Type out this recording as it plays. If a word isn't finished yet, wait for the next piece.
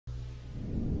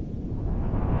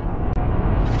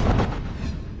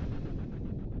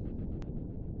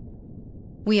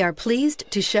We are pleased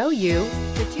to show you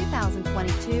the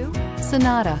 2022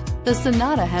 Sonata. The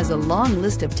Sonata has a long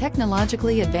list of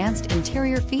technologically advanced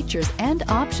interior features and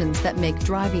options that make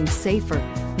driving safer,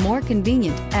 more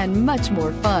convenient, and much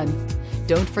more fun.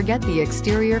 Don't forget the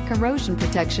exterior corrosion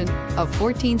protection, a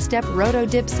 14-step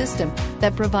roto-dip system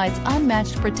that provides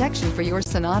unmatched protection for your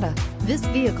Sonata. This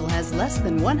vehicle has less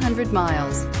than 100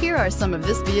 miles. Here are some of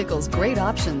this vehicle's great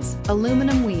options: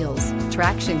 aluminum wheels,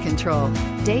 traction control,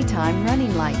 daytime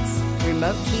running lights,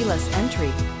 remote keyless entry,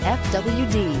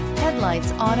 FWD,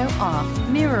 headlights auto off,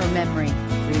 mirror memory,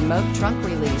 remote trunk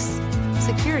release,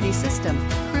 security system,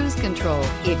 cruise control.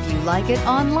 If you like it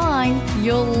online,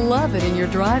 you'll love it in your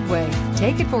driveway.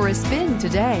 Take it for a spin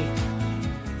today.